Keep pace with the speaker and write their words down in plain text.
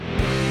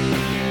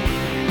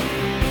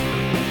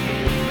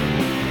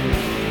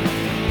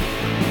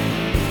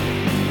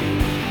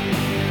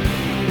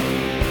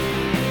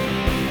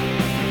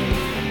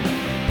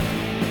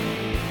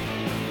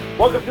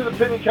Welcome to the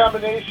Pinning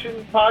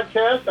Combination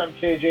Podcast. I'm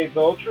KJ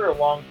Belcher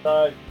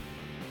alongside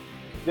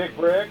Dick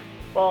Rick.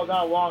 Well,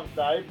 not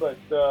alongside, but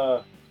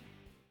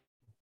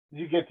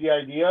you get the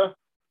idea.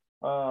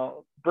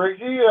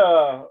 Briggsy,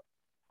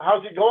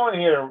 how's it going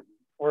here?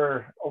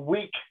 We're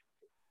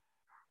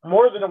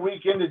more than a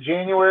week into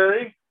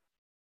January.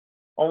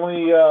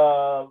 Only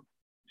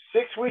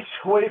 6 weeks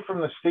away from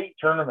the state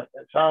tournament.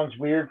 It sounds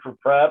weird for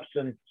preps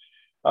and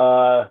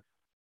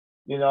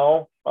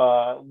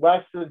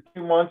less than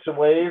 2 months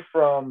away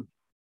from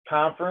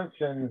conference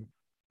and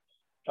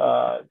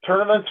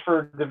tournaments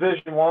for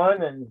Division I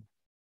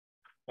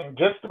and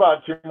just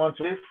about 2 months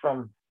away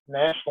from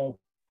national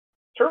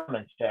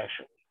tournaments,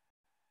 actually.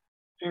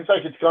 Seems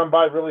like it's gone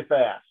by really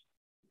fast.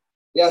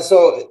 Yeah,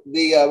 so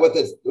the with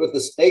the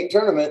state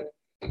tournament,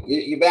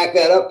 you back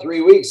that up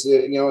 3 weeks,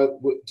 to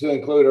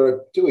include,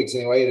 or 2 weeks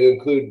anyway, to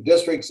include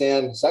districts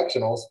and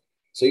sectionals.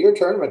 So your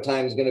tournament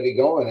time is going to be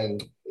going in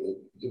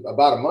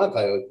about a month,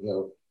 I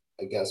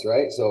guess,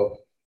 right? So,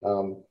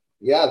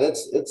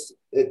 it's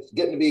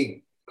getting to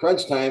be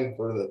crunch time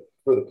for the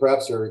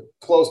preps, or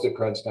close to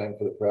crunch time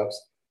for the preps.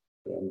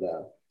 And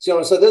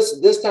so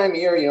this time of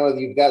year,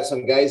 you've got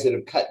some guys that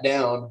have cut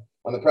down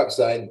on the prep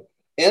side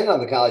and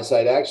on the college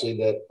side, actually,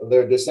 that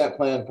their descent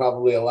plan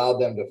probably allowed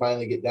them to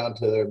finally get down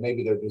to their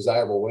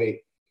desirable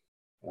weight.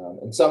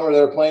 And some are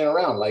there playing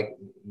around, like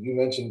you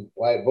mentioned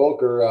Wyatt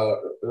Volker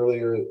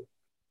earlier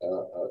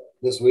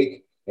this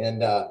week,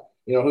 and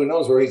who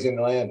knows where he's going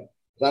to land.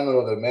 I don't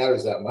know that it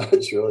matters that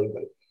much, really,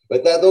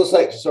 but those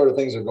sort of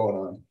things are going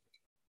on.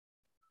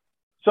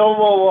 So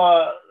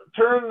we'll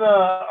turn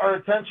our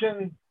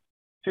attention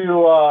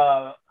to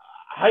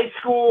high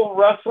school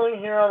wrestling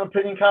here on the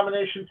Pinning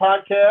Combination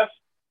Podcast.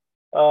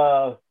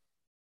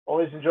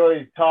 Always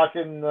enjoy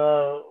talking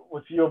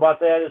with you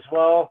about that as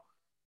well.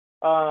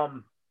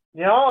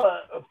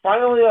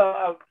 Finally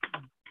a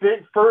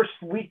big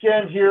first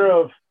weekend here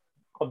of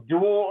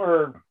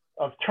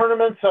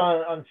tournaments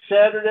on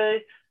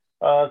Saturday.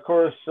 Of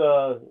course,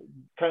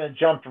 kind of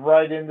jumped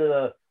right into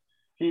the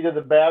heat of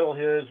the battle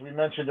here, as we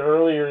mentioned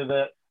earlier,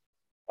 that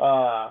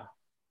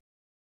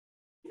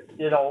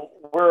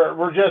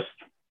we're just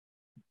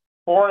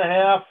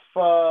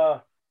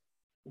 4.5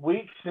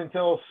 weeks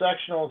until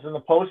sectionals in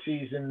the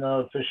postseason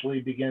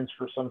officially begins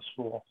for some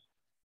schools.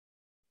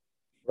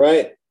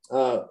 Right.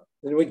 And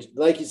we,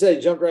 like you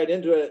said, jumped right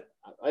into it.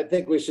 I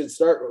think we should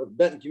start with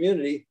Benton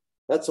Community.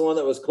 That's the one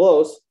that was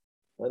close.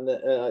 And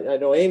I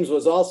know Ames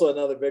was also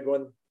another big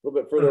one, a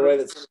little bit further away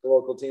that some of the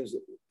local teams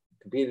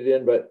competed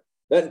in. But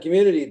Benton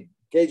Community,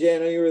 KJ, I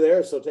know you were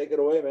there, so take it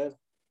away, man.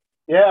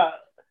 Yeah,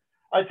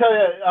 I tell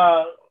you,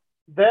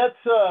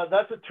 that's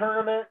a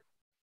tournament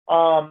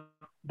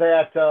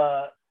that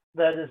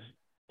is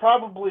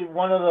probably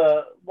one of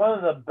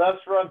the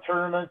best run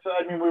tournaments.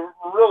 I mean, we were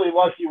really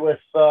lucky with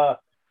a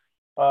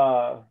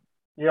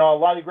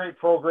lot of great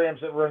programs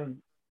that were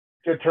in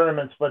good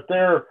tournaments, but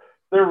they're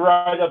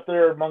right up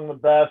there among the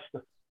best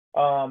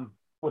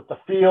with the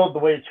field, the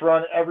way it's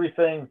run,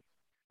 everything.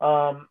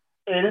 And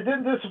it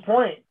didn't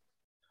disappoint.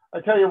 I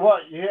tell you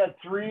what, you had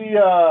three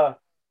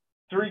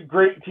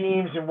great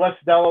teams in West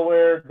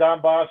Delaware,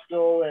 Don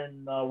Bosco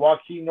and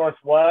Waukee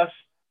Northwest.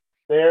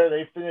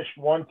 They finished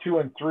 1, 2,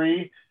 and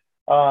 3.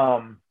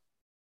 But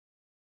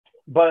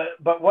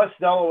West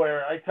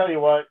Delaware, I tell you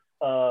what,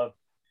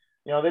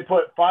 they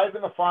put 5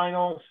 in the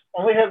finals,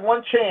 only had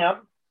one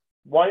champ,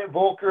 Wyatt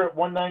Volker at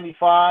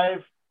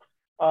 195.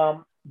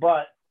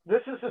 But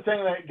this is the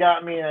thing that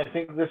got me, and I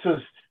think this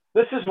is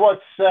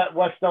what set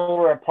West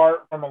Delaware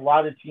apart from a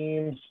lot of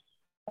teams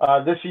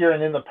this year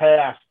and in the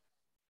past.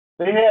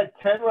 They had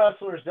 10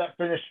 wrestlers that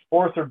finished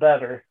 4th or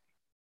better.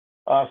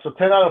 So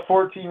 10 out of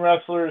 14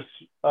 wrestlers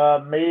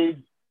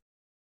made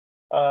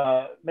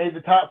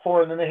the top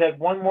 4, and then they had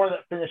one more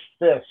that finished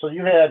 5th. So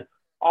you had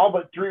all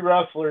but 3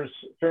 wrestlers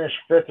finish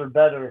 5th or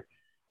better.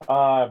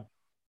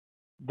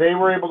 They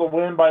were able to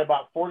win by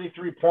about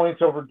 43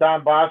 points over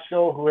Don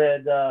Bosco, who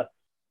had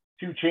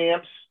 2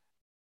 champs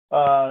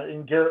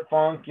in Garrett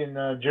Funk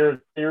and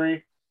Jared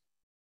Theory.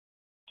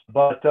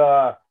 But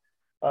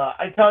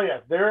I tell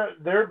you,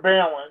 they're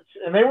balanced,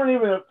 and they weren't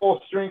even at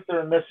full strength. They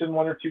were missing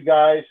 1 or 2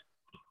 guys.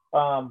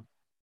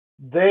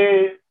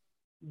 They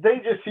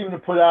just seem to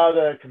put out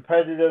a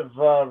competitive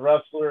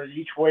wrestler at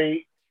each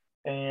weight,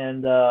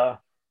 and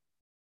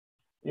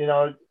you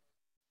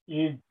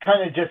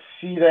kind of just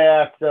see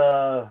that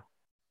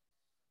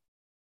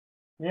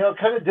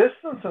kind of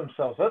distance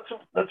themselves.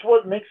 That's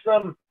what makes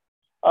them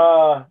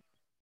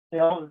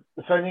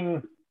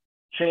defending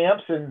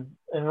champs and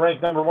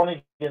ranked number 1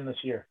 again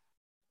this year.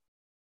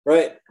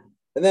 Right.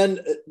 And then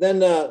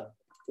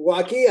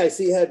Waukee, I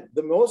see, had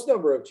the most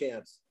number of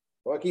champs.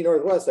 Waukee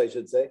Northwest, I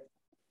should say.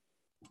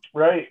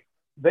 Right.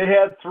 They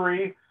had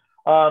 3.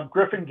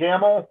 Griffin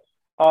Gamble,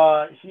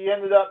 he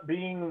ended up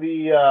being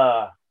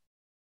the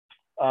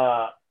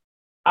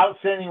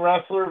outstanding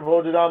wrestler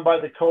voted on by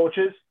the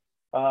coaches.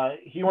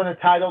 He won a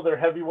title. Their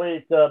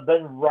heavyweight,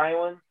 Ben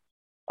Ryland,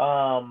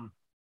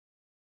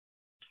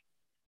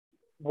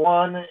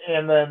 won,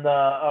 and then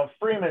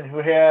Freeman, who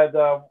had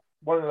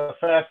one of the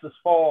fastest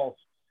falls,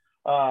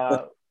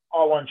 all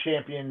won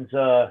champions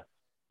or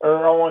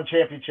all won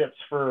championships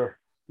for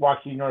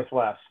Waukee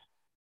Northwest.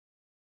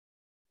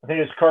 I think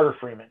it's Carter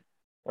Freeman,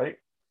 right?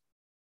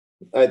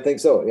 I think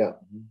so. Yeah.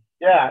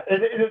 Yeah.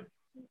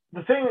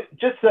 The thing,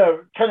 just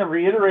to kind of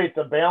reiterate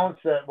the balance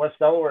that West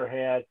Delaware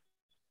had,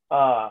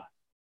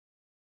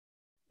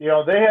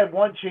 they had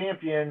one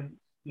champion.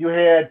 You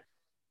had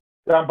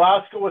Don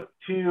Bosco with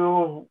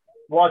 2,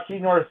 Waukee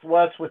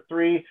Northwest with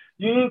 3.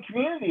 Union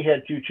Community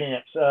had 2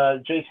 champs.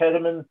 Jace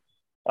Hedeman,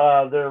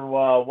 their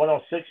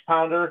 106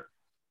 pounder,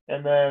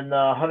 and then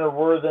Hunter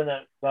Worthen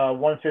at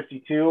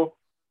 152.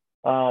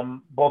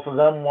 Both of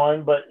them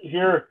won. But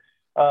here,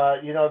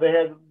 they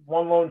had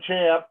one lone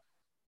champ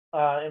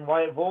in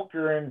Wyatt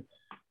Volker, and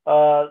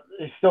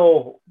they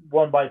still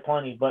won by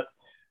plenty. But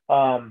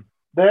the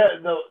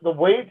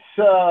weights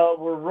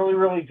were really,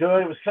 really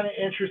good. It was kind of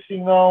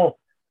interesting, though.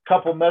 A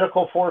couple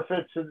medical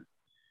forfeits in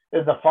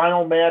the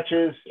final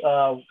matches.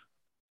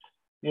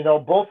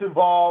 Both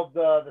involved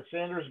the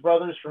Sanders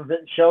brothers from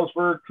Vinton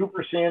Shellsburg.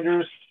 Cooper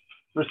Sanders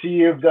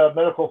received a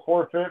medical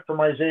forfeit from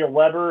Isaiah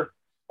Weber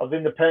of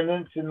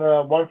Independence in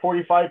the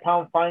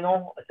 145-pound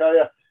final. I tell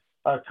you,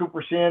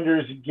 Cooper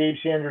Sanders, Gabe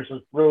Sanders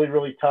was really,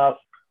 really tough.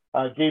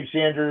 Gabe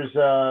Sanders,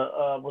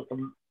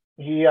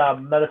 he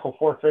medical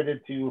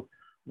forfeited to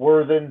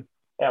Worthen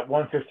at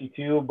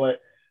 152.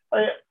 But,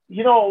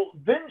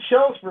 Vinton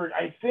Shellsburg,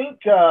 I think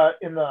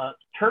in the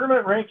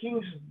tournament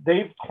rankings,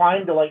 they've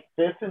climbed to like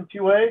 5th in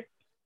 2A,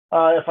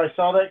 if I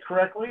saw that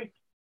correctly.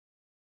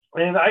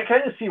 And I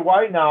kind of see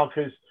why now,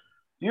 because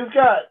you've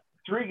got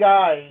 3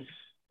 guys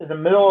in the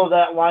middle of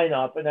that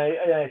lineup, and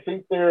I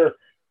think they're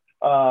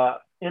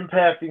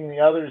impacting the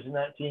others in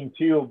that team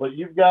too. But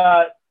you've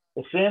got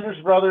the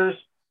Sanders brothers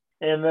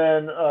and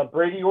then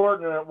Brady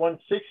Ortner at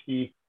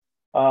 160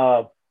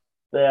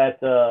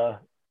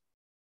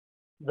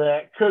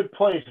 that could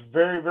place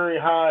very, very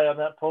high on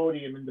that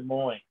podium in Des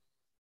Moines.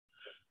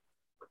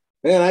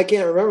 Man, I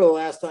can't remember the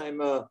last time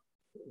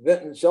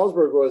Vinton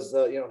Shellsburg was,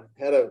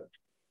 had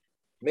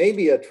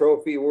maybe a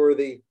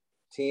trophy-worthy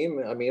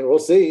team. I mean, we'll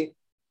see.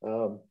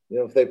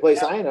 If they place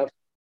high enough.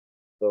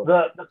 So.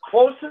 The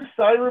closest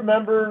I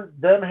remember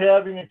them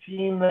having a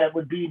team that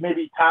would be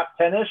maybe top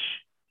 10-ish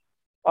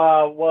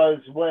was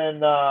when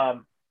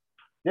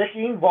Dick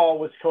Engvall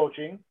was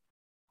coaching.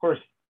 Of course,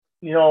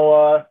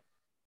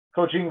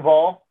 Coach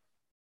Engvall.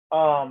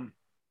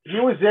 He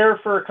was there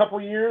for a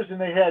couple years,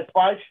 and they had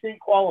 5 state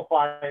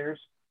qualifiers.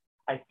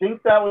 I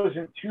think that was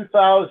in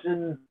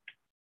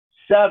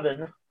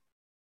 2007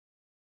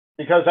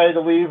 because I had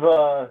to leave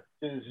our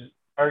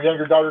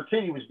younger daughter,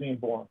 Katie, was being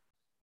born.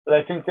 But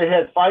I think they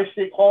had 5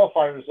 state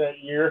qualifiers that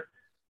year,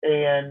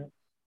 and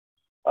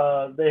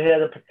they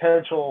had a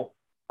potential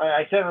 –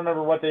 I can't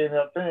remember what they ended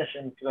up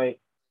finishing because I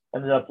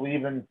ended up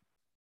leaving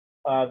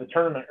the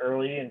tournament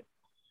early.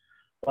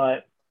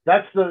 But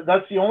that's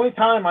the only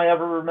time I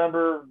ever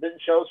remember Vinton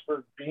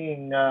Shellsburg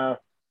being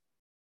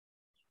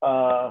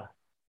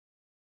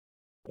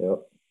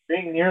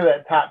being near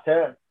that top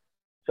 10.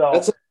 So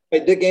that's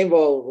Dick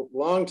Engvall,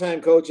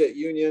 longtime coach at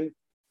Union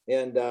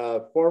and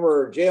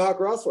former Jayhawk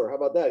wrestler. How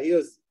about that? He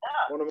was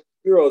one of my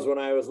heroes when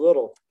I was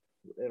little.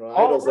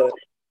 Idols. Really?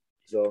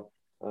 So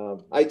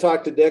I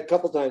talked to Dick a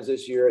couple times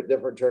this year at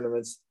different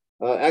tournaments.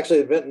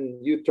 Actually, the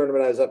Vinton Youth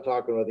Tournament, I was up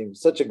talking with him.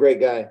 Such a great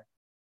guy.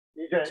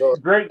 He's a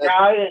great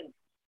guy,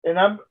 and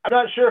I'm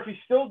not sure if he's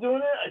still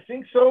doing it. I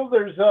think so.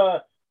 There's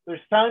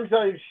times that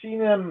I've seen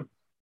him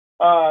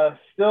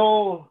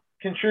still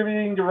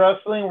contributing to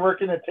wrestling,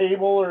 working a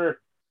table or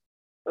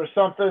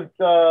something,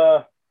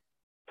 and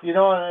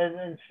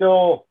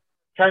still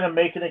kind of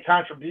making a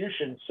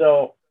contribution.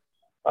 So,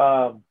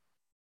 Coach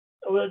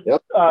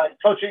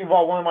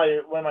Engvall, one of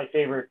my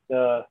favorites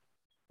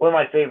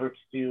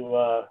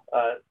to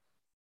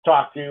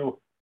talk to,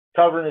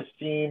 covering his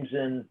teams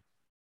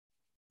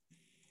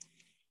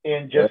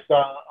and just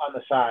on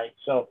the side.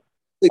 So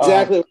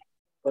exactly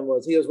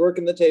what he was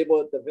working the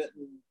table at the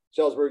Vinton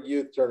Shellsburg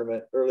Youth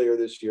Tournament earlier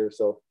this year.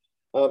 So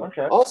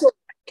also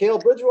Cale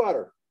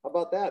Bridgewater, how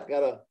about that?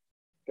 Got a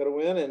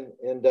win,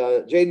 and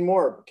Jaden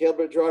Moore, Cale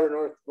Bridgewater,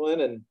 North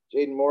Glen, and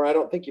Jaden Moore. I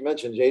don't think you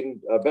mentioned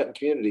Jaden Benton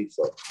Community.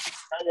 So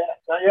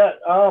not yet.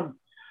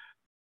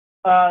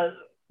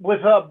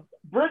 With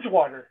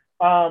Bridgewater,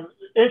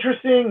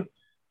 interesting.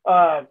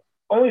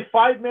 Only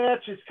 5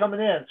 matches coming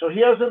in, so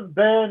he hasn't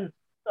been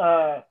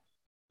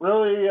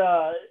really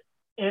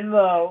in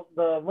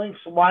the Lynx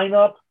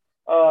lineup,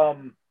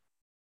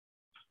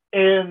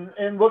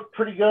 and looked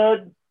pretty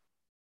good.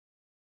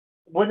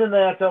 Winning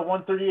that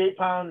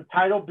 138-pound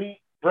title, beat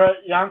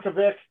Brett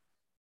Yankovic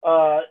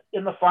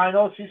in the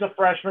finals. He's a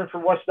freshman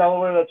from West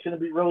Delaware. That's going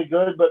to be really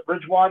good. But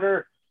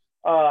Bridgewater,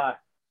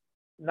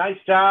 nice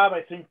job.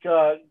 I think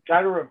got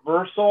a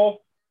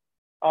reversal,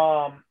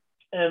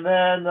 and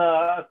then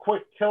a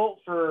quick tilt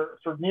for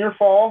near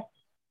fall.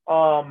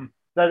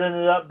 That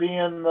ended up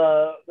being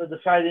the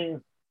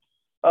deciding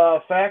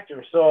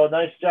factor. So a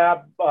nice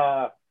job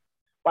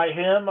by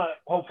him.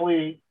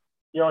 Hopefully,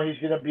 he's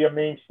going to be a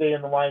mainstay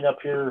in the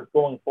lineup here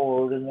going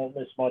forward and won't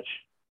miss much.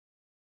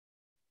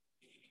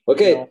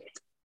 Okay.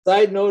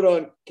 Side note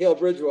on Cale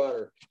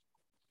Bridgewater.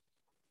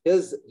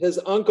 His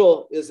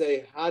uncle is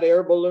a hot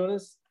air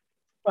balloonist.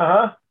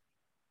 Uh-huh.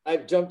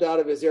 I've jumped out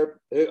of his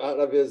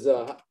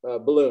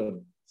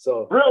balloon.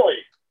 So really,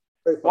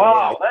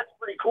 wow, yeah. that's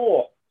pretty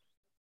cool.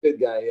 Good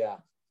guy, yeah.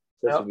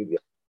 Such a good guy.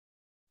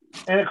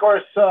 And of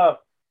course,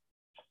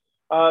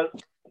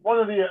 one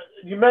of the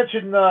you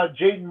mentioned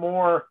Jaden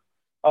Moore.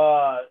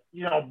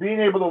 Being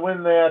able to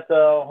win that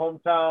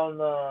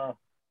hometown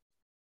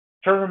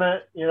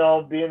tournament.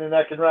 Being an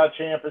Eckenrod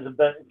champ as a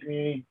Benton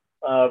community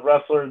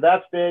wrestler,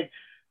 that's big.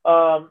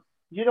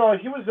 He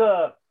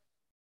was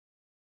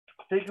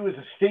I think he was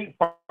a state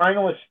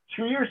finalist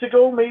 2 years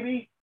ago,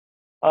 maybe.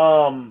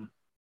 Was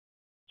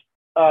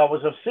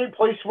a state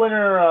place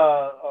winner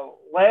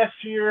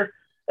last year,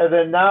 and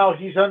then now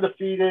he's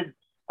undefeated.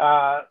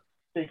 I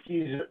think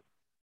he's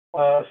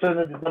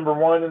ascended to number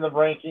one in the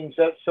rankings.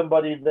 That's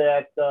somebody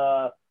that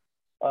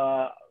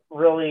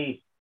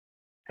really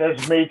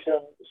has made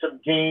some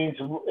gains,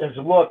 has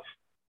looked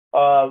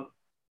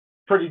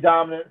pretty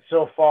dominant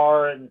so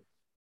far, and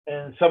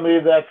somebody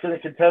that's going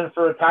to contend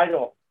for a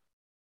title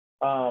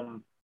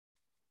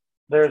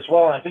there as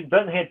well. And I think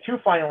Benton had two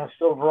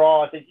finalists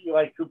overall. I think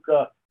Eli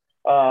Kupka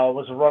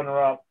was a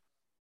runner-up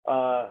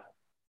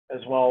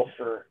as well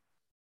for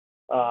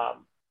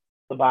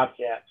the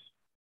Bobcats.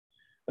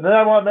 And then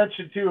I want to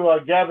mention, too,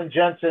 Gavin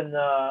Jensen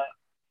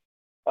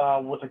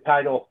with a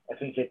title, I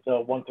think it's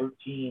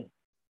 113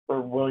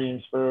 for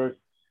Williamsburg.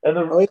 And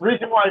the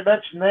reason why I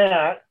mentioned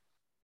that,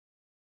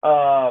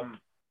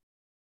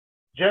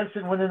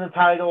 Jensen winning the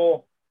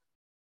title,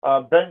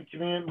 Benton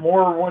Community,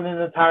 Moore winning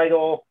the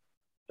title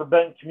for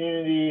Benton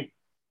Community,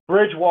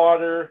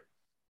 Bridgewater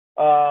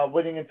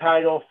winning a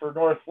title for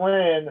North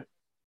Lynn.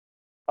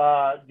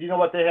 Do you know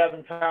what they have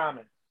in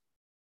common?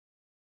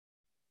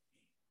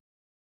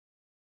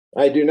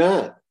 I do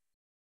not.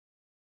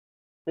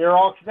 They're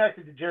all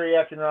connected to Jerry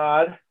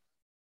Eckenrod,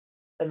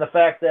 and the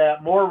fact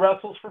that Moore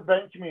wrestles for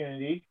Benton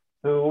Community,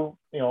 who,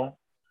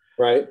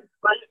 right.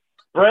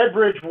 Brad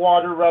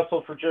Bridgewater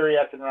wrestled for Jerry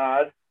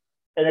Eckenrod,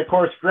 and of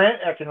course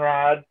Grant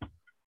Eckenrod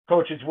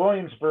coaches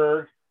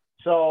Williamsburg.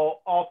 So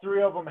all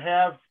three of them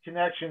have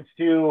connections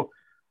to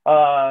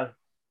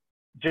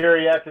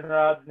Jerry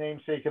Eckenrod's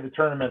namesake of the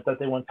tournament that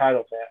they won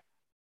titles at.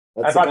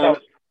 I thought that was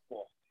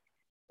cool.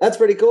 That's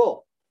pretty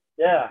cool.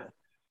 Yeah.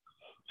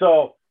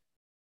 So,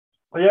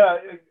 yeah,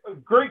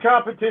 great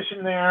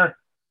competition there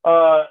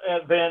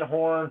at Van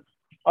Horn.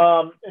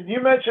 And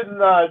you mentioned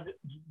the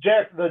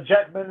Jack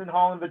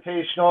Mendenhall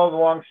Invitational, the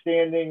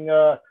long-standing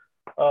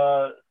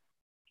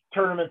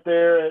tournament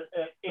there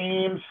at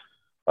Ames,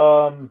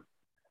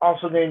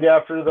 also named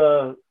after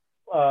the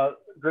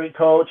great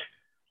coach.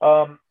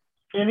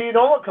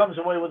 Indianola comes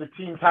away with a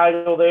team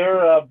title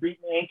there,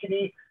 beating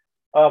Ankeny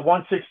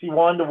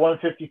 161 to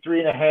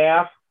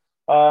 153.5.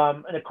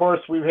 And of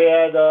course, we've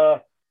had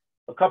a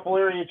couple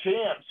area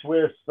champs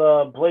with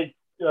Blake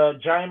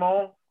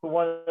Jimo, who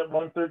won at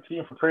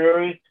 113 for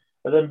Prairie,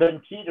 and then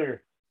Ben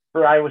Keeter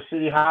for Iowa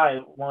City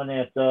High won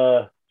at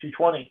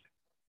 220.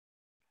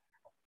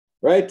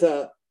 Right.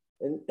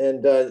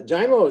 And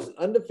Jimo is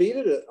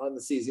undefeated on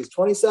the season. He's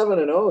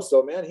 27-0.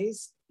 So, man,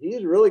 he's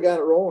really got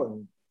it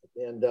rolling.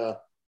 And,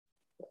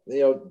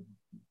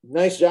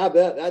 nice job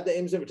at the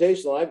Ames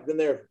Invitational. I've been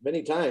there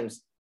many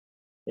times.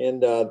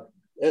 And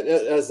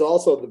as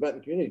also the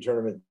Benton Community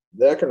Tournament,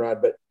 the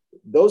Eckenrod. But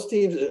those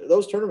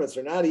tournaments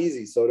are not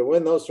easy. So to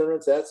win those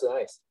tournaments, that's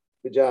nice.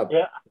 Good job.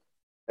 Yeah.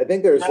 I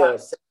think there's 7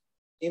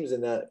 teams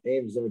in that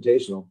Ames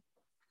Invitational.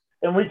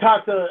 And we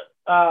talked to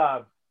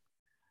I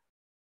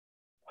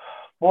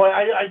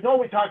know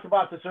we talked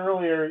about this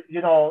earlier.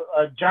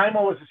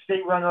 Jimo was a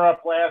state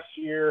runner-up last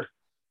year.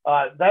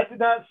 That did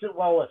not sit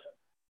well with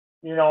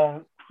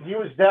him. He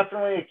was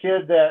definitely a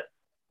kid that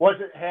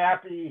wasn't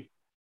happy,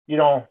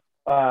 just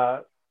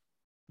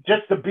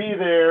to be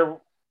there,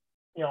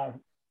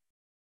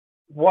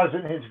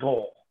 wasn't his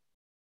goal.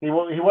 He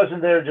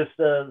wasn't there just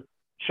to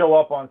show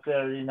up on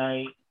Saturday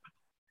night.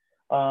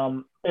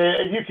 And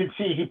you can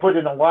see he put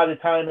in a lot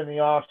of time in the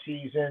off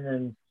season,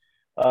 and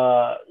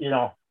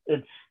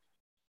it's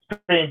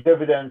paying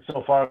dividends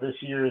so far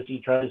this year as he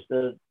tries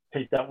to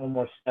take that one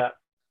more step.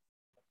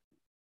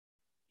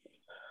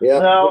 Yeah.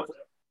 Now,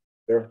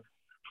 sure.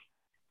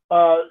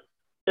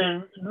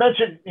 And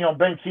mentioned,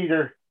 Ben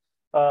Keeter.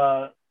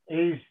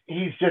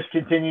 He's just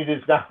continued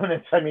his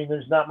dominance. I mean,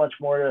 there's not much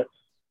more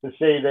to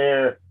say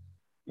there.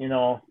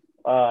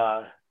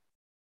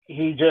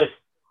 He just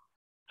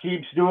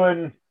keeps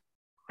doing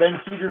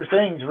Ben Keeter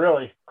things,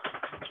 really.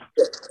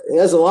 He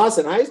hasn't lost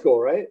in high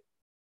school, right?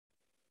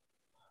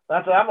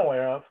 That's what I'm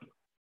aware of.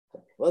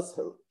 That's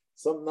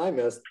something I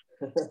missed.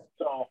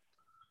 So,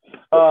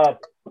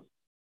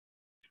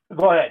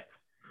 go ahead.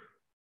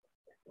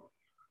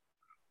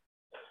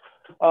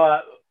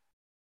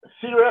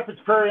 Cedar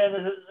Rapids Prairie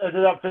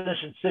ended up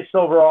finishing 6th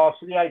overall.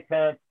 City High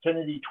 10th,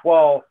 Kennedy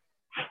 12th.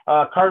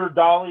 Carter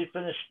Dolly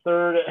finished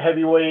 3rd at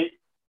heavyweight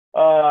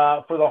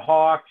for the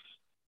Hawks.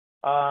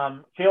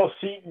 Cale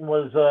Seaton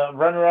was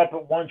runner-up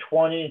at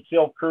 120, and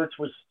Cale Kurtz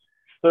was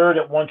third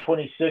at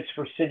 126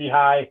 for City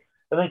High.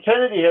 And then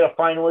Kennedy had a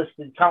finalist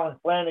in Colin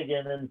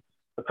Flanagan and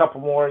a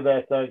couple more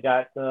that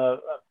got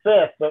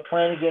fifth, but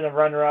Flanagan a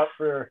runner-up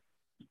for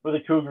the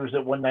Cougars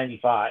at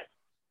 195.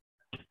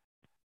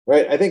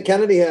 Right. I think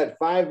Kennedy had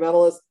 5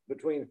 medalists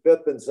between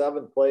 5th and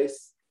 7th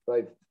place, if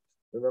I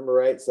remember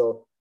right.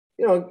 So,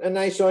 you know, a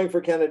nice showing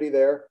for Kennedy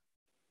there.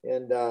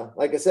 And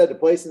like I said, to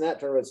place in that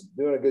tournament's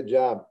doing a good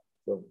job.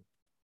 So.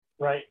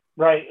 Right.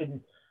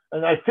 And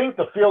I think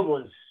the field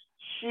was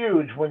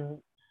huge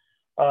when,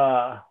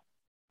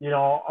 you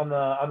know,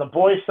 on the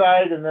boys'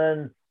 side, and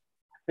then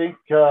I think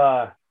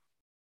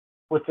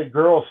with the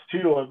girls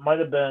too, it might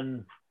have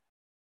been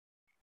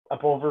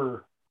up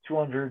over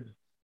 200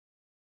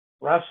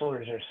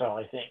 wrestlers or so,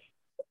 I think.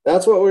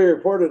 That's what we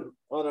reported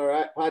on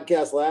our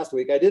podcast last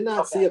week. I did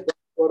not see if that's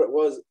what it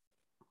was,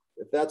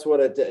 if that's what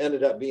it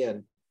ended up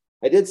being.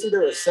 I did see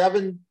there were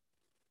 7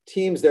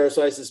 teams there,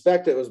 so I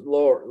suspect it was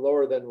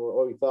lower than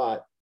what we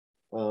thought.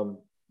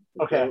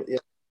 Okay. Yeah,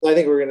 I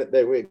think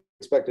we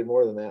expected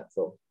more than that,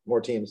 so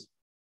more teams.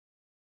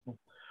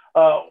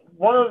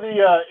 One of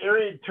the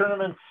area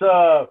tournaments,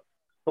 the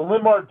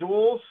Linn-Mar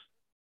duels,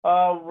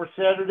 were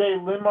Saturday.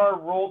 Linn-Mar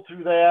rolled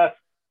through that.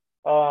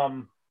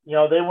 You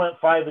know, they went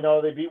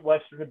 5-0. They beat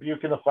Western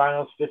Dubuque in the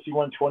finals,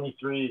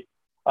 51-23.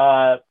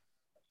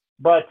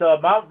 But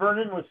Mount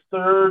Vernon was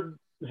 3rd,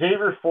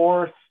 Xavier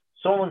 4th,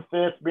 Solon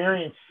 5th,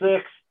 Marion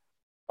 6th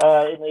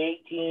in the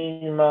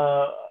 8-team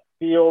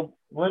field.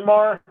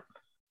 Linn-Mar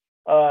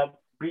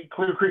beat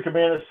Clear Creek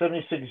Amanda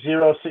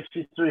 76-0,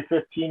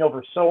 63-15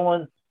 over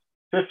Solon,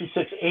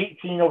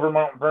 56-18 over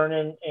Mount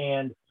Vernon,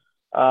 and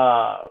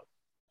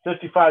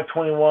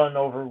 55-21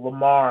 over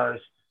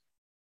Lamar's.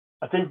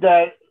 I think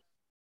that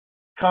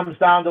comes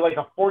down to like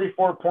a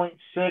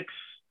 44.6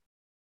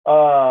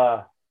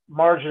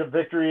 margin of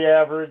victory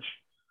average.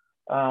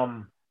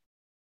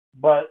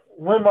 But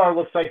Linn-Mar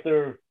looks like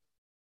they're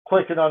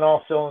clicking on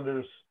all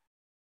cylinders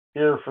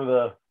here for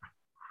the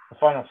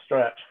final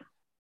stretch.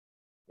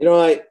 You know,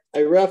 I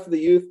ref the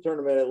youth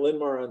tournament at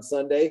Linn-Mar on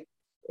Sunday,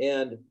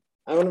 and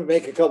I want to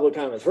make a couple of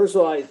comments. First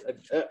of all, I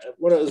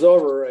when it was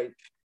over, I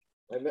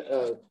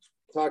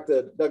talked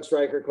to Doug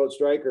Stryker, Coach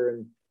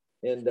Stryker,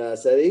 and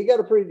said, "Hey, you got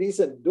a pretty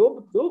decent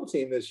dual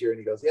team this year." And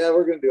he goes, "Yeah,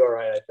 we're going to do all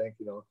right, I think."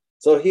 You know,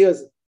 so he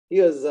was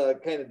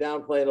kind of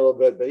downplaying a little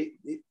bit, but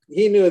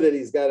he knew that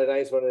he's got a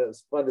nice one. And it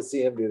was fun to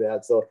see him do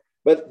that. So,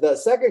 but the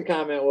second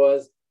comment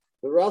was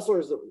the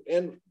wrestlers,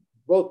 and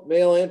both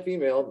male and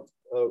female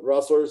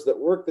wrestlers that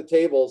worked the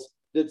tables,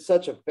 did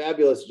such a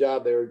fabulous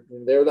job. They're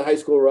the high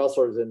school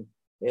wrestlers, and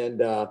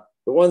the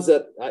ones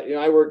that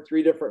I worked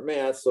 3 different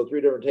mats, so 3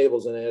 different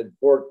tables, and I had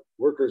 4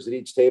 workers at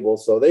each table.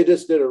 So they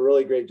just did a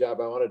really great job.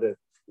 I wanted to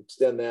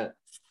extend that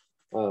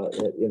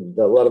and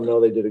let them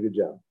know they did a good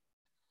job.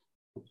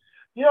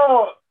 You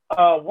know,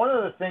 one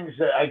of the things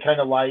that I kind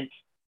of like,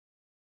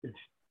 it's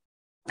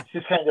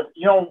just kind of,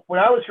 you know, when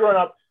I was growing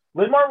up,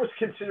 Linn-Mar was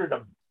considered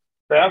a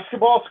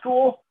basketball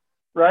school,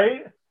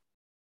 right?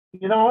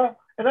 You know,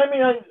 and I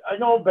mean, I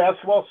know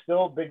basketball's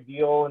still a big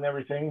deal and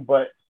everything,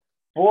 but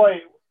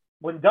boy,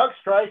 when Doug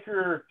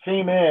Stryker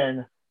came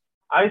in,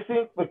 I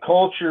think the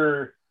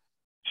culture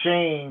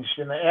changed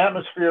and the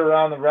atmosphere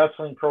around the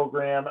wrestling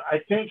program. I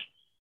think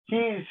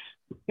he's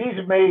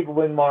made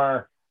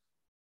Linn-Mar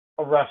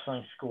a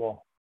wrestling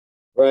school.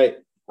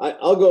 Right.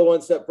 I'll go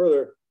one step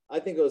further. I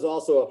think it was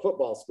also a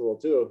football school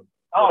too.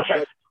 Oh,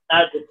 sure.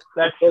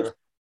 That's true.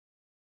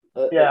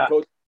 Yeah.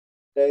 Coach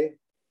Day,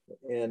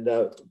 and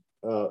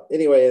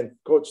anyway, and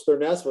Coach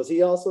Thurness, did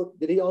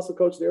he also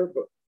coach there?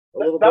 But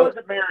that was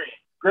at Marion.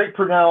 Greg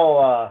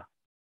Purnell.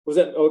 Was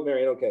that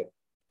Marion? Okay.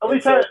 At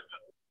least I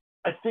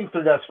think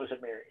Thurness was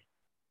at Marion.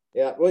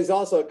 Yeah. Well, he's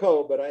also a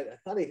coach, but I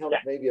thought he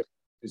helped maybe a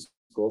few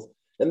schools.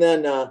 And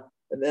then, but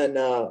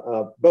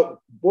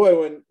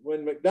boy,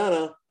 when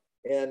McDonough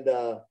and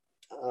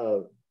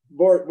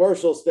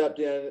Marshall stepped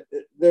in,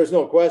 there's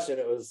no question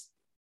it was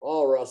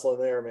all wrestling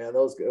there, man.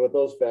 With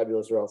those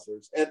fabulous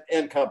wrestlers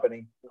and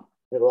company,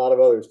 and a lot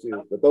of others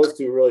too, but those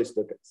 2 really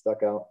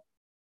stuck out.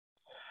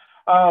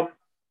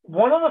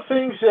 One of the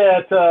things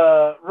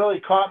that really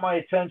caught my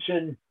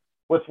attention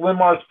with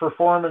Linn-Mar's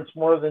performance,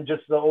 more than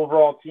just the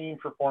overall team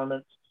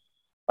performance,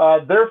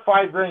 they're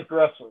 5 ranked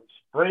wrestlers: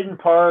 Braden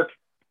Park,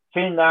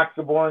 Tate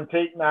Knockborn,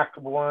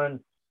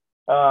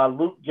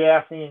 Luke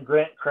Gaffney, and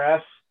Grant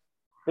Kress.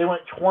 They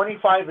went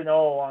 25-0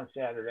 on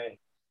Saturday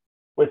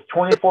with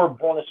 24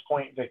 bonus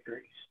point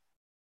victories.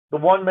 The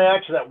one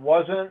match that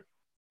wasn't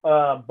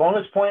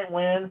bonus point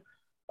win,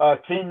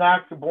 Tate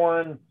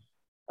Knockborn,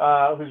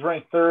 who's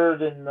ranked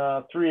 3rd in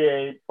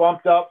 3A,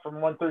 bumped up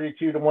from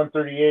 132 to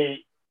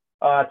 138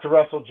 to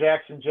wrestle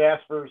Jackson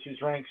Jaspers,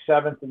 who's ranked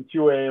 7th in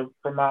 2A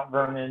from Mount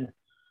Vernon,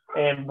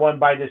 and won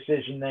by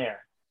decision there.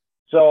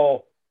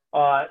 So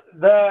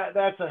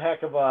that's a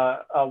heck of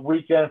a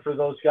weekend for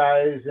those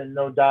guys, and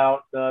no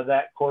doubt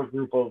that core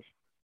group of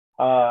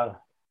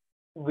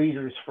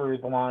leaders for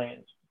the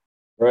Lions.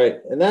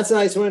 Right, and that's a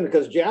nice win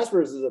because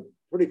Jaspers is a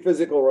pretty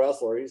physical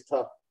wrestler. He's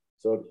tough,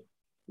 so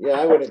yeah,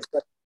 I wouldn't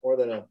expect more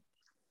than a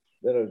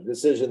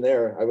decision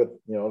there. I would,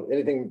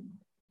 anything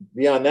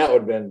beyond that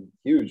would have been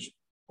huge,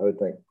 I would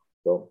think.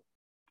 So.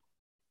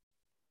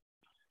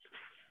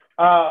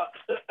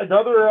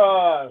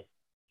 Another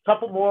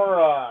couple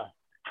more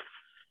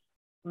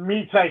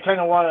meets I kind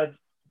of want to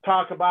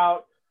talk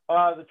about.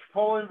 The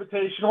Tripoli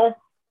Invitational.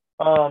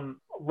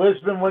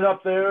 Lisbon went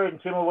up there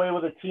and came away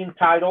with a team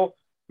title,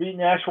 beat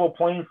Nashville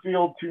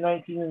Plainfield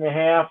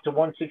 219.5 to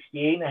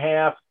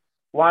 168.5.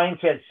 Lions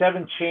had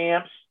 7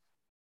 champs.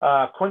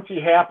 Quincy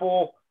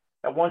Happel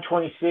at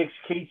 126,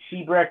 Kate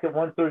Sebrecht at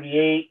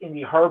 138,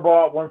 Indy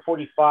Harbaugh at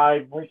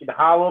 145, Lincoln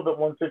Holub at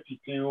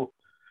 152,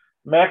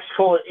 Max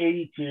Cole at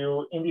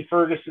 82, Indy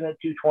Ferguson at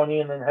 220,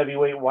 and then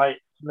heavyweight Wyatt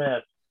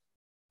Smith.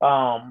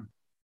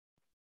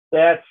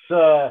 That's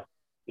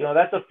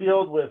that's a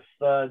field with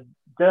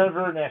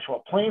Denver,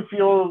 Nashville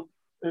Plainfield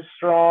is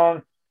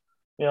strong.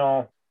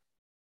 They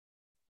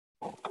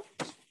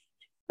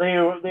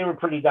were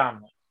pretty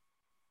dominant.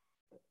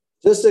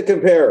 Just to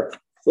compare,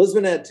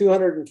 Lisbon had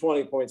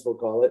 220 points, we'll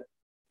call it,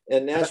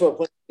 and Nashville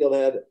Plainfield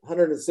had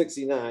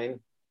 169.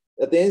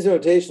 At the Ames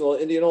Invitational,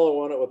 Indianola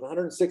won it with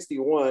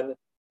 161,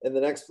 and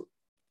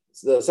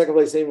the second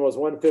place team was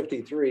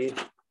 153,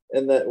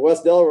 and the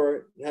West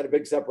Delaware had a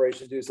big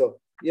separation too. So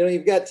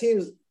you've got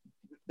teams.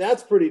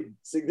 That's pretty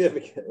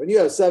significant when you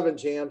have 7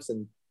 champs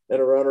and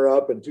a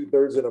runner-up and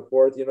 2/3 and a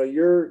fourth.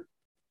 You're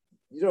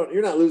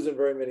not losing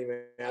very many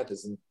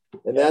matches,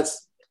 and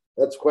that's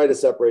quite a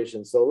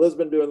separation. So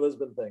Lisbon doing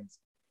Lisbon things.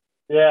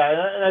 Yeah,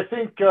 and I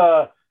think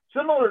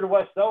similar to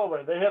West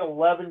Delaware, they had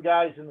 11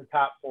 guys in the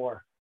top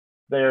 4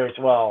 there as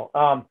well.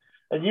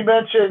 And you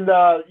mentioned,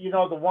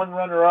 the one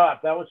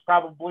runner-up. That was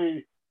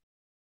probably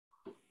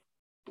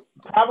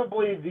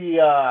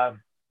the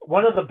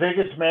one of the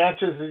biggest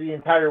matches of the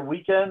entire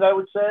weekend, I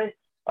would say.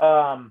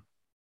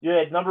 You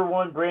had number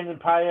 1 Brandon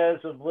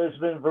Paez of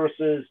Lisbon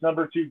versus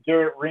number 2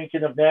 Garrett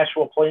Rinkin of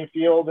Nashville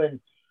Plainfield, and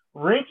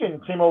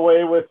Rinkin came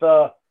away with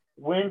a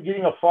win,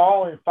 getting a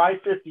fall in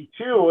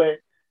 5:52.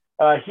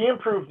 He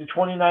improved to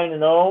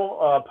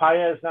 29-0.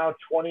 Paez now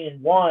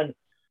 20-1.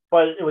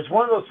 But it was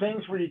one of those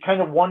things where you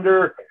kind of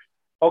wonder,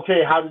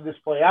 okay, how did this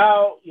play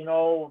out?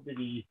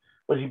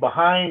 Was he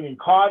behind and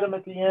caught him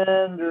at the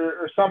end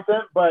or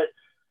something? But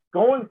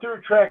going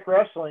through track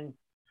wrestling,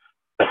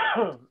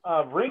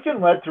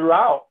 Rinkin led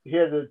throughout. He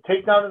had a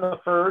takedown in the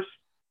first,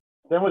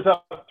 then was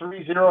up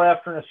 3-0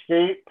 after an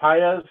escape.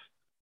 Paez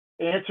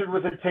answered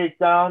with a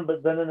takedown,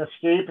 but then an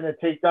escape and a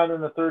takedown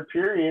in the third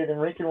period, and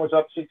Rinkin was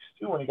up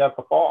 6-2 when he got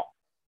the fall.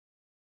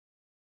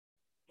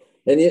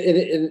 And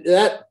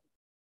that,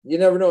 you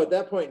never know at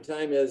that point in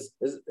time is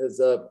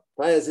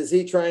Paez, is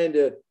he trying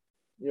to,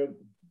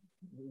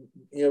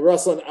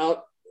 wrestling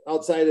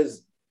outside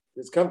his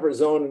comfort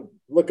zone,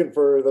 looking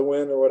for the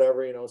win or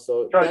whatever,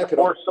 so trying that to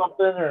force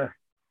something or.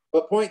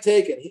 But point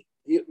taken,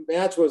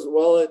 match was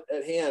well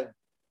at hand.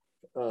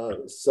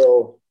 It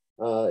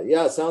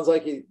sounds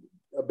like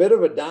a bit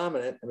of a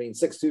dominant.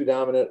 6'2"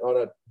 dominant on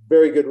a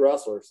very good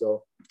wrestler.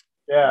 So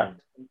yeah,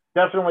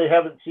 definitely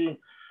haven't seen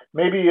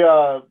maybe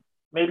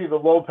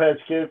the Lopez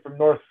kid from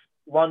North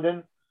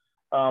London,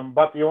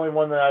 but the only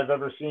one that I've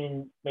ever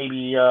seen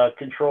maybe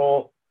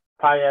control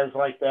Paez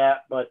like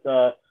that. But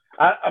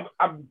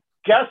I'm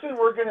guessing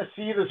we're going to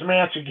see this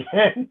match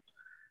again,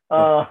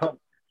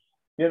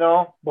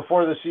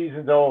 before the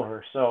season's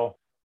over. So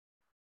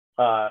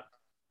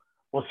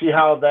we'll see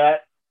how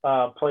that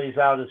plays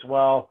out as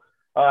well.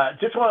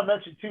 Just want to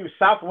mention, too,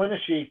 South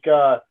Winneshiek,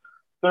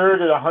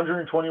 third at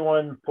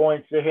 121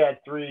 points. They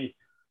had 3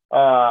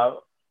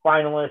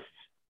 finalists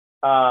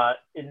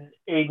in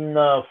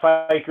Aiden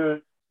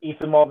Fikert,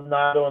 Ethan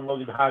Maldonado, and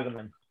Logan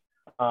Hageman.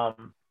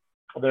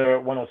 They're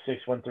at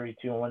 106,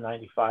 132, and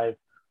 195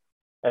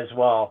 as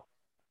well.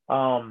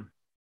 Kind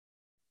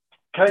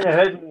of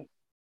heading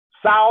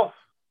south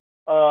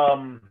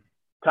to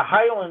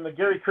Highland, the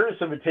Gary Curtis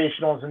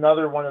Invitational is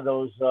another one of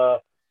those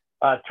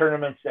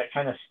tournaments that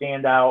kind of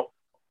stand out.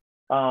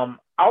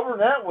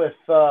 Alburnett with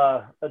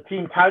a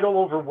team title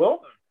over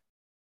Wilton.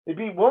 They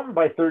beat Wilton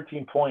by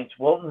 13 points.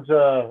 Wilton's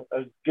a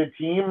good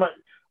team.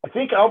 I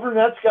think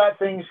Alburnett's got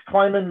things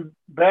climbing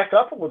back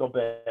up a little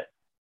bit.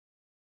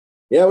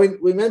 Yeah,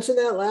 we mentioned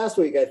that last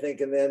week, I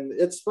think, and then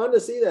it's fun to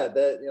see that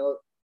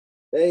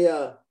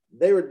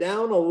they were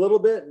down a little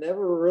bit,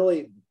 never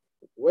really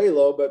way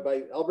low, but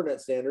by Alburnett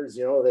standards,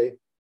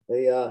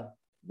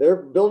 they're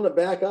building it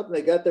back up, and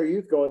they got their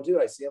youth going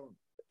too. I see them,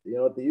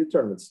 at the youth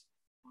tournaments.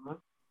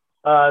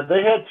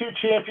 They had 2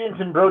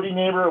 champions in Brody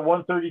Neighbor at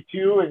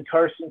 132 and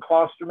Carson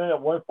Klosterman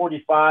at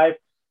 145.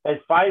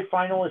 Had 5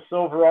 finalists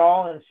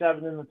overall and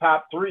 7 in the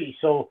top 3.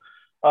 So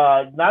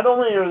not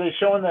only are they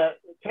showing that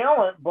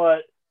talent,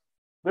 but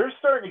they're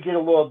starting to get a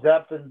little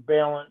depth and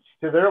balance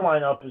to their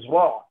lineup as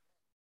well.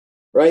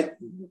 Right.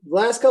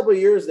 Last couple of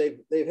years,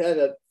 they've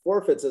had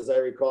forfeits, as I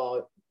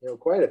recall,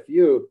 quite a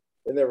few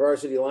in their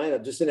varsity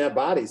lineup, just didn't have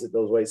bodies at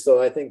those weights.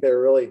 So I think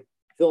they're really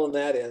filling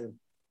that in.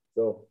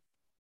 So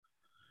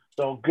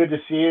good to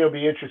see. It'll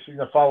be interesting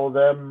to follow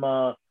them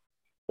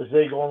as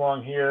they go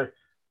along here.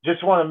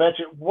 Just want to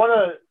mention one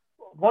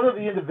of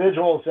the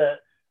individuals that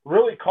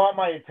really caught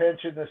my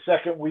attention the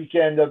second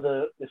weekend of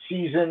the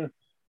season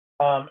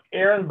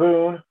Aaron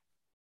Boone.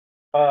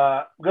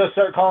 I'm going to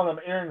start calling him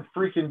Aaron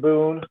freaking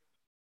Boone,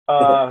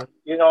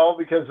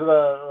 because of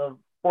the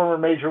former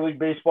Major League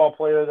Baseball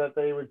player that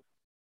they would,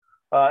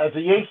 as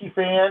a Yankee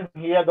fan,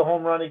 he had the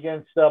home run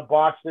against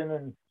Boston,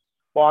 and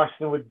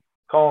Boston would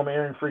call him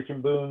Aaron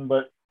freaking Boone.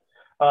 But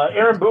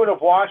Aaron Boone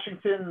of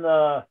Washington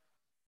won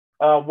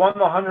the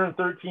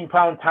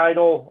 113-pound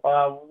title,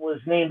 was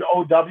named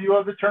OW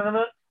of the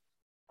tournament.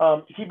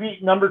 He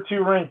beat number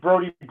 2 ranked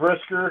Brody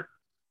Brisker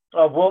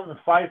of Wilton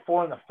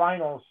 5-4 in the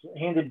finals,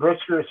 handed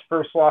Brisker his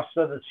first loss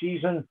of the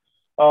season,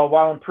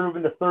 while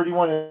improving to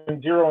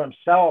 31-0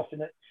 himself.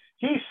 And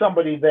he's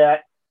somebody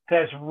that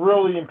has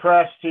really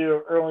impressed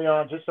you early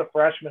on, just a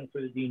freshman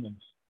for the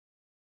Demons.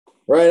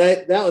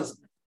 Right. That was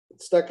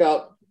stuck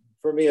out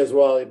for me as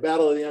well.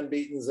 Battle of the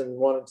Unbeatens in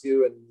 1 and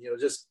 2, and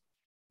just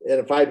in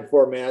a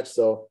 5-4 match.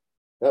 So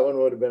that one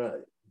would have been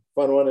a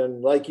fun one.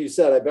 And like you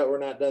said, I bet we're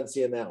not done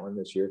seeing that one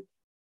this year.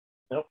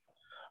 Nope.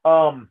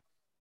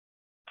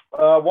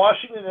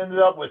 Washington ended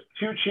up with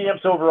 2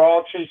 champs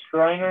overall. Chase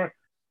Greiner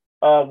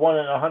won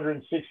at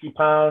 160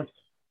 pounds.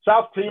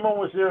 South Tama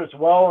was there as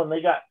well, and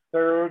they got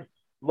 3rd.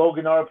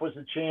 Logan Arp was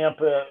the champ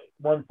at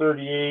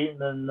 138. And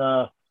then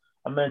I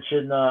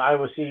mentioned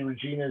Iowa City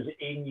Regina's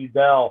Aiden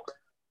Udell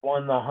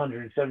won the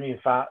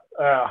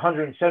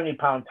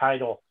 170-pound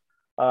title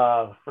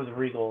for the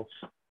Regals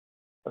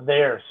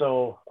there.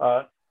 So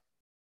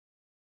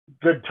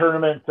good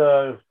tournament,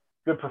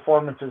 good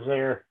performances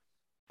there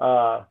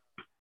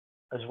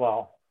as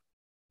well.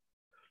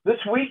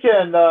 This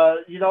weekend,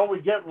 we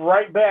get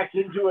right back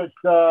into it.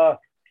 I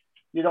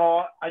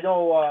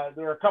know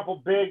there are a couple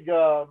big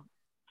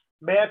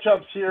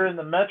matchups here in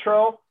the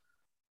Metro.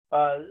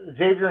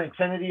 Xavier and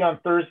Kennedy on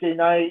Thursday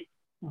night,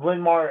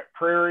 Glenmar at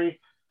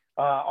Prairie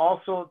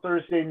also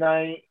Thursday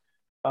night.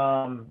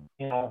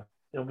 It'll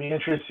be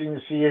interesting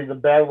to see the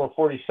Battle of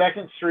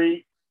 42nd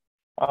Street.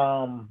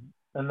 And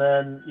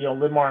then,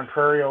 Glenmar and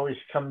Prairie always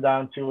come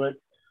down to it.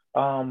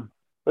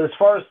 But as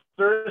far as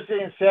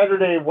Thursday and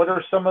Saturday, what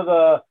are some of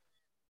the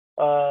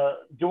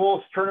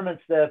duels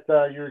tournaments that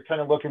you're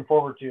kind of looking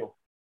forward to?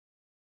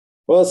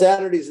 Well,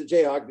 Saturday's the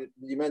Jayhawk. Did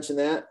you mention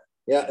that?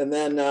 Yeah. And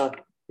then,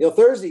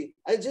 Thursday,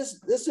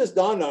 this just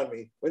dawned on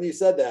me when you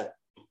said that.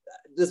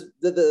 Did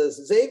the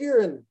Xavier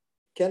and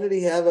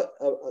Kennedy have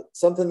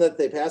something that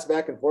they pass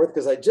back and forth?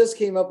 Because I just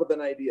came up with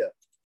an idea.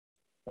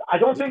 I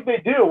don't think they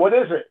do. What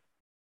is it?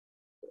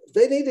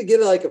 They need to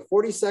get like a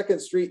 42nd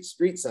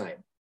Street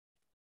sign.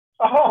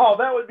 Oh,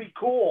 that would be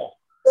cool.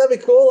 That'd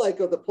be cool, like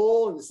with the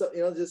pole and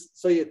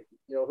just so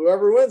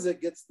whoever wins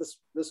it gets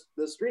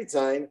the street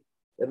sign,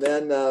 and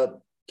then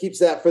keeps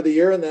that for the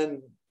year. And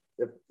then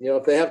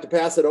if they have to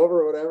pass it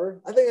over or whatever,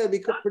 I think that'd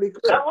be pretty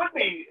cool. That would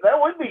be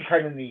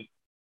kind of neat.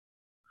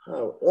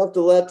 Oh, we'll have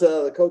to let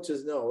the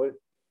coaches know.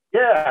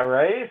 Yeah,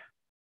 right.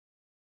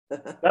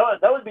 that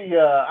would be.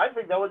 I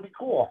think that would be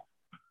cool.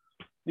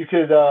 You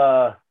could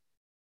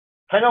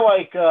kind of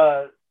like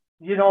the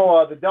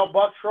Del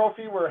Buck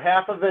Trophy, where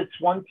half of it's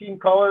one team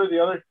color, the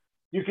other.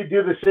 You could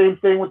do the same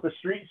thing with the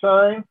street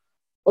sign.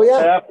 Oh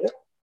yeah,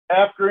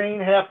 half green,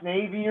 half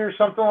navy, or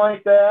something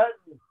like that.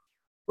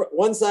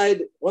 One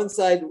side, one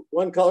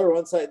color,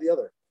 one side the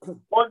other.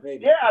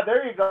 Yeah,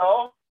 there you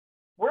go.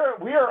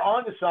 We are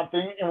onto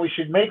something, and we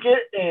should make it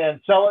and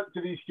sell it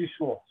to these 2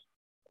 schools.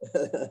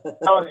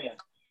 Telling you,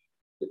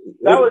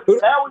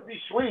 that would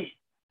be sweet.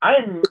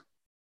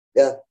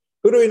 Yeah.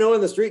 Who do we know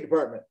in the street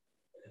department?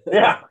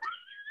 Yeah.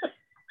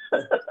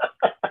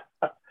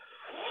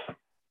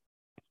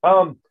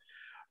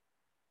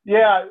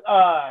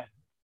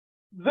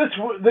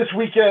 This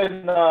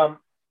weekend,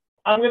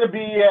 I'm going to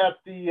be at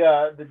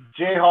the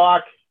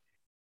Jayhawk.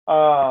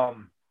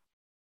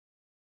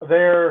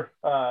 There,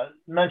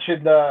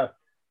 mentioned the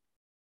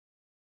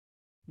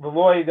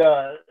Lloyd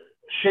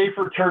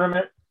Schaefer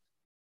tournament.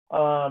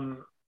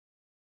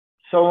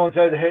 Someone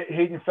said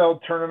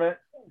Haydenfeld tournament.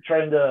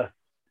 Trying to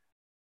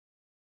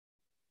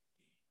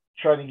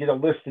get a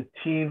list of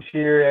teams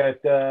here at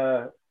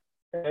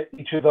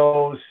each of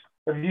those.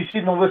 Have you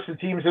seen the list of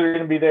teams that are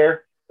going to be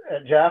there,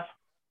 Jeff?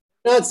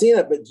 Not seen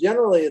it, but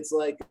generally it's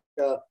like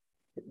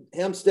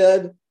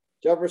Hempstead,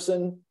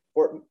 Jefferson,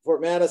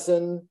 Fort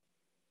Madison,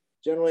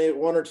 generally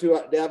 1 or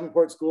 2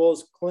 Davenport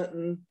schools,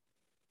 Clinton,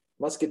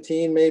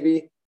 Muscatine,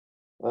 maybe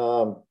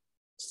some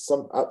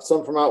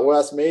from out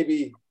west,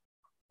 maybe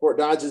Fort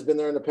Dodge has been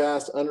there in the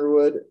past,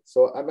 Underwood.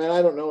 So I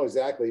don't know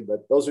exactly,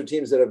 but those are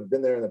teams that have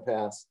been there in the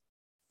past.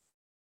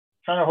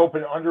 Kind of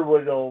hoping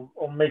Underwood will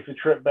make the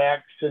trip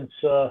back, since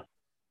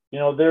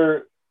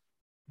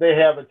they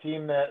have a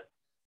team that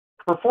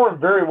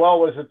performed very well.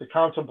 Was at the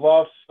Council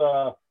Bluffs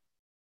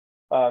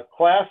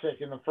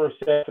Classic in the first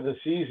half of the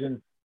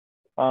season.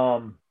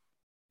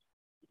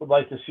 Would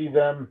like to see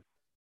them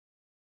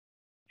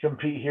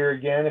compete here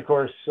again. Of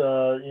course,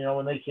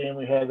 when they came,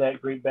 we had that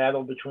great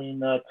battle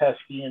between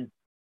Pesky and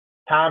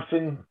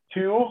Thompson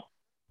too.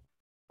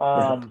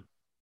 At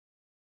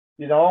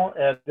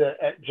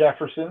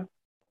Jefferson.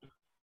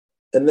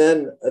 And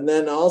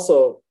then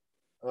also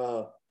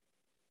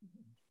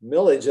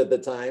Millage at the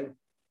time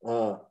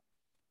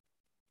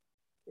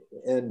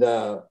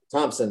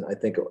Thompson, I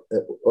think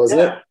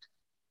wasn't it?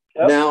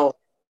 Yep. Now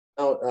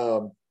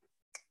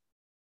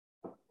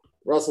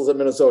Russell's in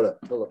Minnesota.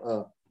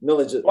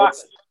 Millage.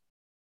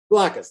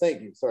 Blackus.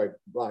 Thank you. Sorry,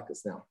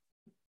 Blackus now.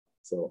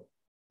 So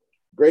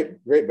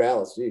great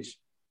battles. Geesh.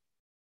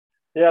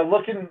 Yeah,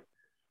 looking.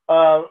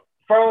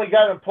 Finally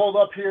got him pulled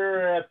up here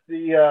at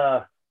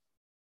the.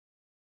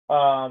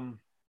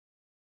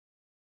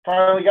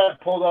 Finally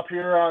got pulled up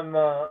here on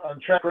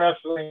Track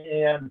Wrestling,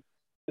 and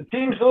the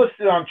teams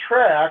listed on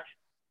Track.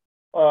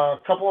 A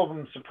couple of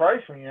them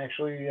surprised me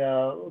actually,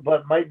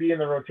 but might be in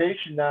the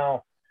rotation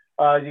now.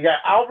 You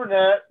got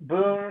Albernet,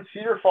 Boone,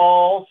 Cedar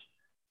Falls,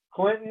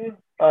 Clinton,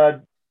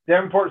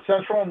 Davenport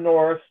Central and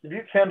North,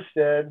 Dubuque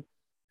Hempstead,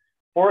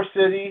 Forest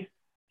City,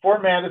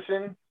 Fort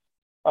Madison,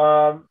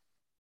 Iowa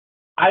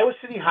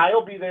City High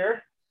will be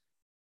there.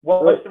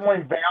 West Des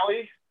Moines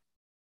Valley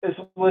is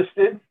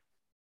listed.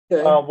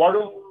 Okay.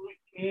 Waterloo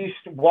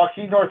East,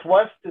 Waukee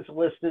Northwest is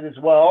listed as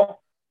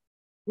well.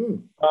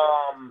 And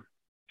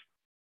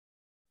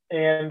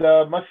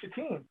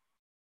Muscatine.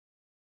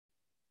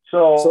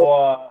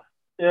 So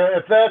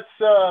if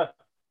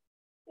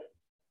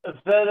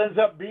that ends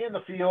up being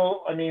the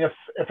field, I mean,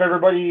 if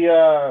everybody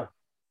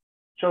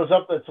shows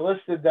up that's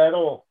listed,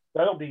 that'll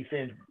be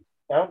fun.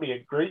 That'll be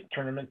a great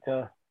tournament.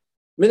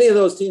 Many of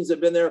those teams have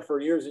been there for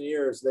years and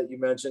years that you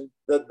mentioned.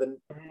 The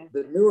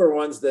newer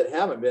ones that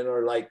haven't been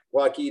are like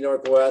Waukee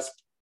Northwest.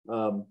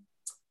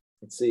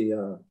 Let's see,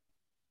 who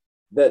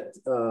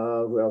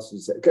else did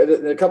you say?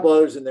 A couple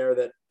others in there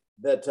that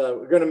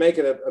we're going to make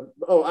it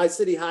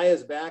I-City High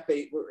is back.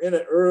 They were in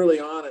it early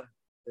on and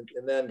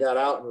then got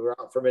out and were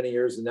out for many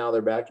years, and now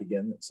they're back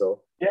again.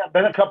 So yeah,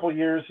 been a couple of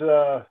years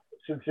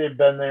since they've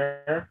been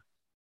there.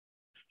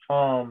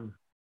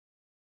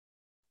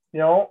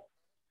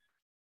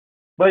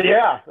 But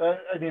yeah,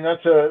 I mean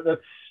that's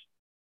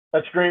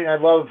great, and I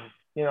love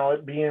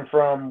it being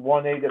from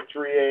 1A to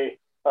 3A.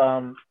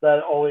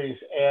 That always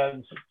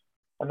adds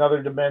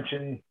another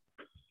dimension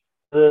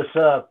to this.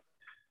 Go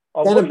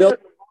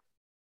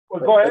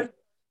ahead.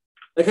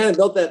 I kind of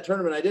built that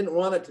tournament. I didn't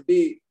want it to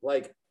be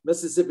like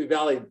Mississippi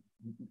Valley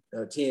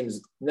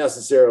teams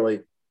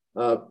necessarily.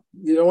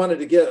 You wanted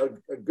to get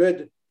a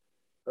good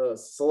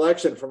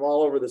selection from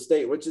all over the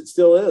state, which it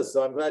still is.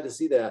 So I'm glad to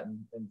see that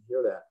and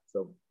hear that.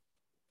 So.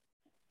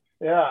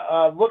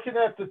 Yeah, looking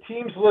at the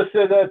teams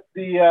listed at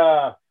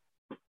the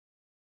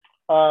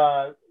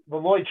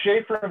Lloyd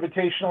Schaefer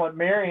Invitational at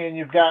Marion,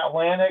 you've got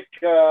Atlantic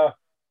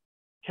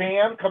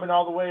Cam coming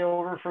all the way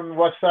over from the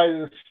west side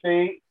of the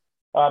state.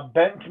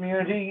 Benton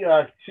Community,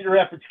 Cedar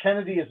Rapids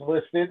Kennedy is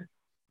listed.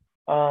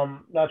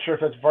 Not sure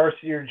if that's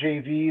varsity or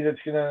JV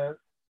that's going to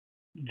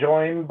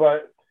join,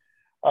 but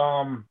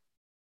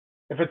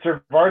if it's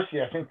their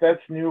varsity, I think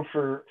that's new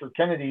for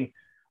Kennedy.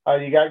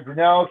 You got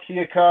Grinnell,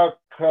 Keokuk,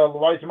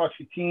 Louisa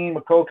Muscatine,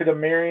 Maquoketa,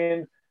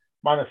 Marion,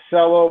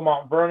 Monticello,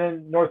 Mount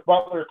Vernon, North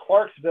Butler,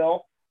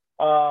 Clarksville,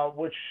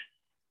 which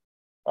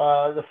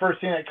the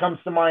first thing that comes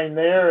to mind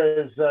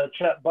there is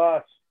Chet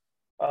Buss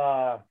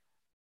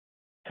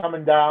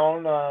coming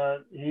down.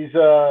 He's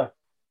a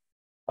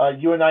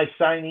UNI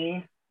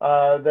signee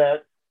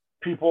that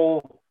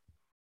people,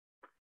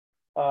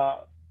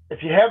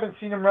 if you haven't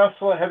seen him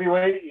wrestle at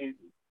heavyweight, you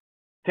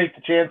take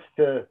the chance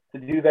to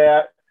do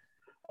that.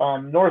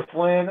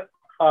 Northland,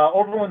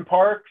 Overland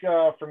Park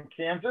from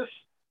Kansas,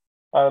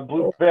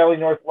 Blue Valley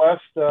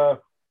Northwest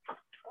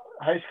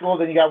High School.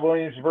 Then you got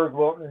Williamsburg,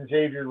 Wilton, and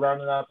Xavier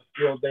rounding out the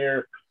field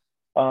there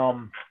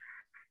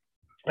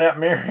at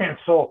Marion.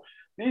 So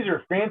these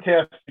are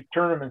fantastic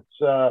tournaments.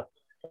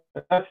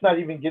 That's not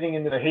even getting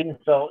into the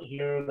Haydenfeld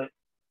here that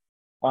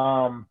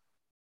I'll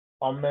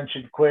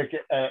mention quick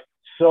at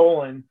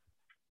Solon.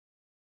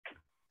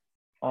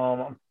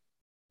 I'm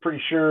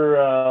pretty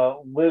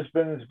sure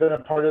Lisbon has been a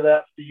part of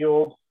that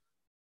field.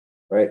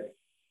 Right.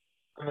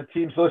 And the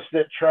teams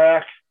listed at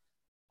Track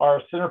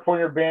are Center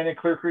Point Urbana,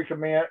 Clear Creek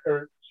Amana,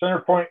 or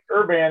Center Point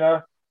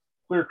Urbana,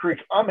 Clear Creek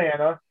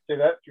Amana. Say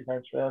that 3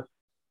 times fast.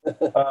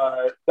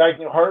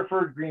 Dyke,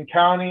 Hartford, Greene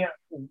County,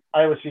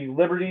 Iowa City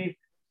Liberty,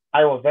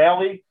 Iowa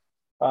Valley,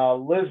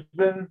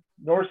 Lisbon,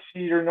 North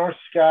Cedar, North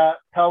Scott,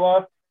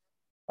 Pella,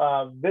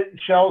 Vinton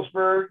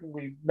Schellsburg.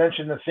 We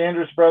mentioned the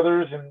Sanders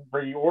brothers and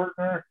Brady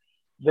Ortner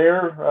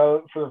there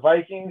for the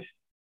Vikings.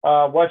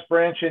 West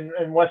Branch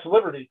and West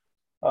Liberty,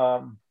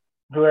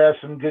 who has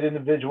some good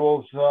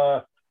individuals.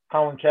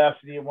 Colin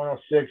Cassidy at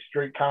 106,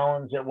 Drake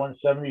Collins at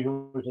 170,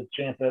 who was a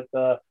champ at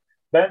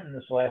Benton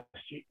this last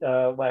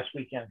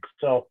weekend.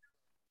 So,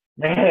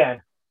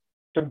 man,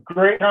 some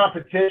great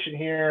competition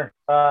here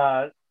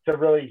to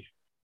really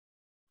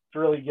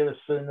get us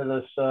into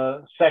this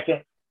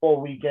second full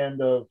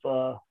weekend of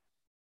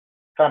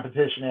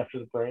competition after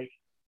the break.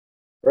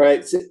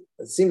 Right.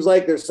 It seems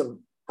like there's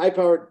some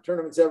high-powered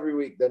tournaments every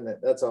week, doesn't it?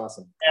 That's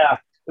awesome. Yeah,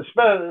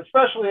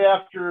 especially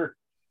after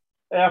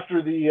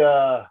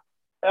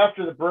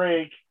the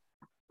break,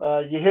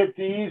 you hit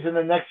these, and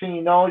the next thing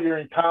you know, you're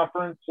in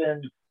conference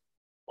and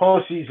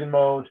postseason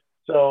mode.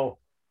 So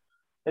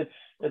it's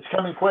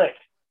coming quick.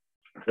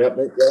 Yep,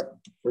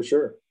 for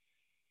sure.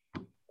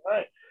 All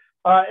right.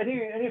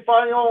 Any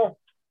final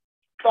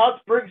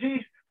thoughts,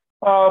 Briggsy,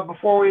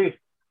 before we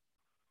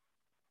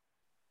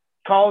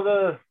call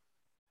the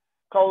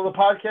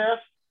podcast?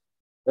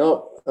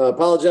 No,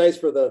 apologize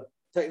for the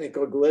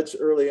technical glitch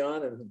early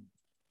on and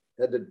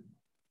had to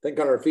think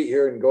on our feet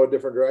here and go a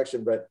different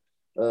direction, but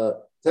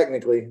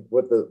technically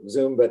with the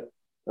Zoom, but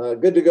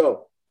good to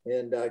go.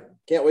 And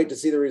can't wait to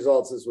see the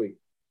results this week.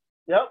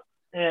 Yep.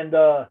 And,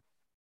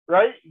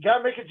 right, you got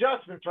to make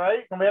adjustments,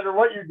 right? No matter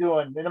what you're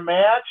doing in a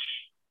match,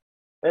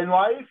 in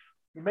life,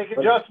 you make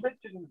adjustments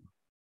and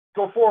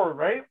go forward,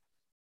 right?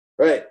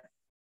 Right.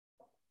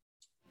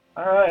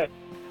 All right.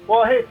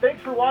 Well, hey,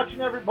 thanks for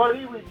watching,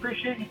 everybody. We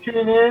appreciate you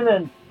tuning in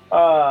and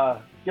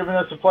giving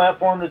us a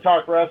platform to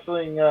talk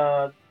wrestling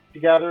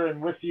together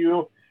and with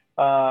you.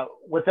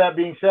 With that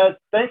being said,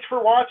 thanks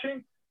for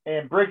watching.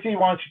 And Briggsy,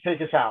 why don't you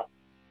take us out?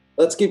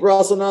 Let's keep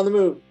wrestling on the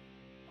move.